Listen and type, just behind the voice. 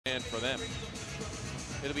And for them,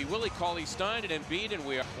 it'll be Willie, Cauley, Stein, and Embiid, and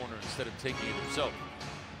we are corner instead of taking it himself.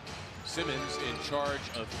 Simmons in charge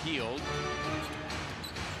of Hield.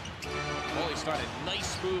 Cauley started a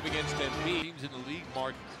nice move against Embiid. Teams in the league,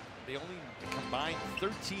 Mark, they only combined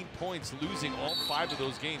 13 points, losing all 5 of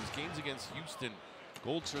those games. Games against Houston.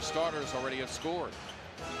 Golds for starters already have scored.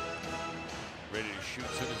 Ready to shoot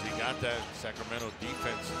as soon as he got that. Sacramento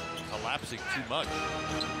defense collapsing too much.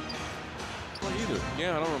 Well, either.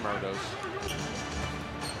 Yeah, I don't remember those.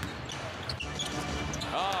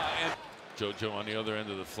 And JoJo on the other end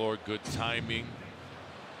of the floor, good timing.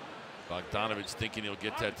 Bogdanovich thinking he'll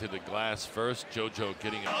get that to the glass first. JoJo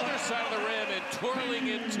getting it. Other side of the rim and twirling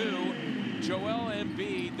it to Joel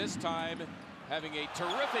Embiid, this time having a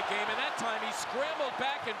terrific game, and that time he scrambled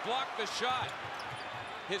back and blocked the shot.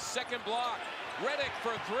 His second block. Redick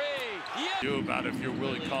for 3. Yeah. Do about if you're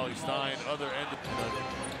Willie, Cauley, Stein, other end of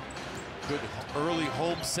the good early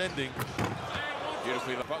home sending.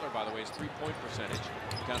 Beautifully, Butler, by the way, his three-point percentage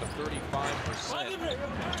down to 35%.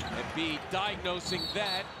 Embiid diagnosing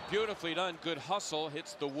that. Beautifully done. Good hustle.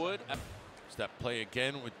 Hits the wood. It's that play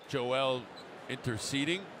again with Joel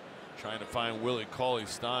interceding, trying to find Willie, Cauley,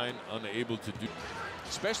 Stein, unable to do.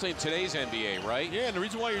 Especially in today's NBA, right? Yeah, and the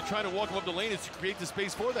reason why you're trying to walk him up the lane is to create the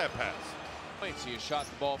space for that pass. He has shot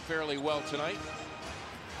the ball fairly well tonight.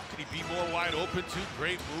 Can he be more wide open too?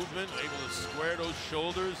 Great movement, able to square those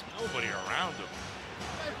shoulders. Nobody around him.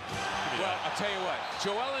 Well, I'll tell you what,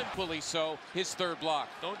 Joel and Willie, so his third block.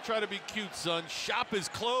 Don't try to be cute, son. Shop is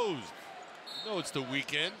closed. You know it's the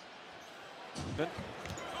weekend. But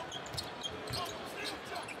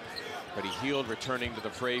he Hield returning to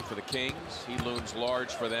the fray for the Kings. He looms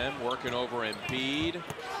large for them, working over Embiid.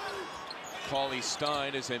 Cauley,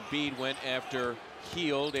 Stein as Embiid went after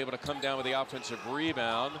Hield, able to come down with the offensive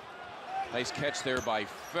rebound. Nice catch there by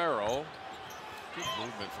Farrell. Good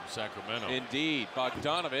movement from Sacramento. Indeed.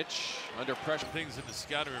 Bogdanovich under pressure. Things in the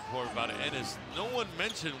scouting report about Ennis. No one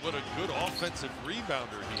mentioned what a good offensive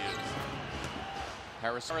rebounder he is.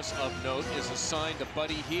 Harris of note is assigned to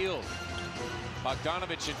Buddy Hield.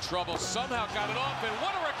 Bogdanovich in trouble, somehow got it off, and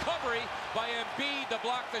what a recovery by Embiid to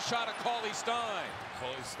block the shot of Cauley Stein.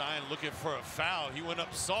 Cauley Stein looking for a foul. He went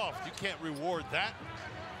up soft. You can't reward that.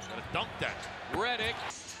 Gotta dunk that. Redick,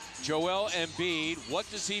 Joel Embiid. What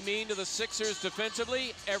does he mean to the Sixers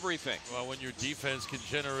defensively? Everything. Well, when your defense can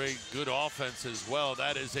generate good offense as well,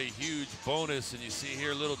 that is a huge bonus. And you see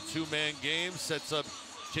here, little two-man game sets up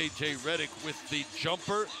J.J. Redick with the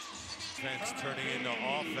jumper. Defense turning into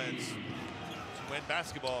offense. Win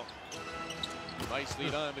basketball. Nicely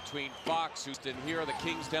done between Fox, who's in here. The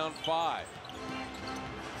Kings down 5.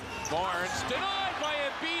 Barnes denied by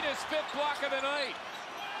Embiid, his 5th block of the night.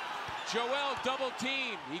 Joel double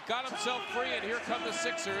teamed. He got himself free, and here come the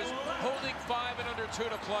Sixers, holding 5 and under 2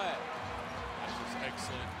 to play. That's just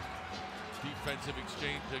excellent defensive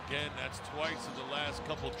exchange again. That's twice in the last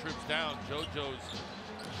couple trips down. JoJo's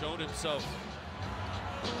shown himself.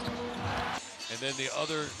 And then the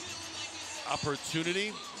other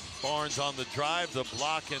opportunity, Barnes on the drive, the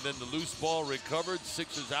block, and then the loose ball recovered.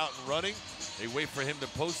 Sixers out and running. They wait for him to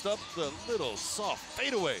post up the little soft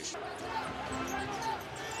fadeaway.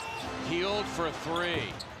 Hield for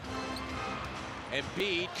 3.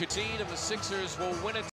 Embiid concede, and the Sixers will win it.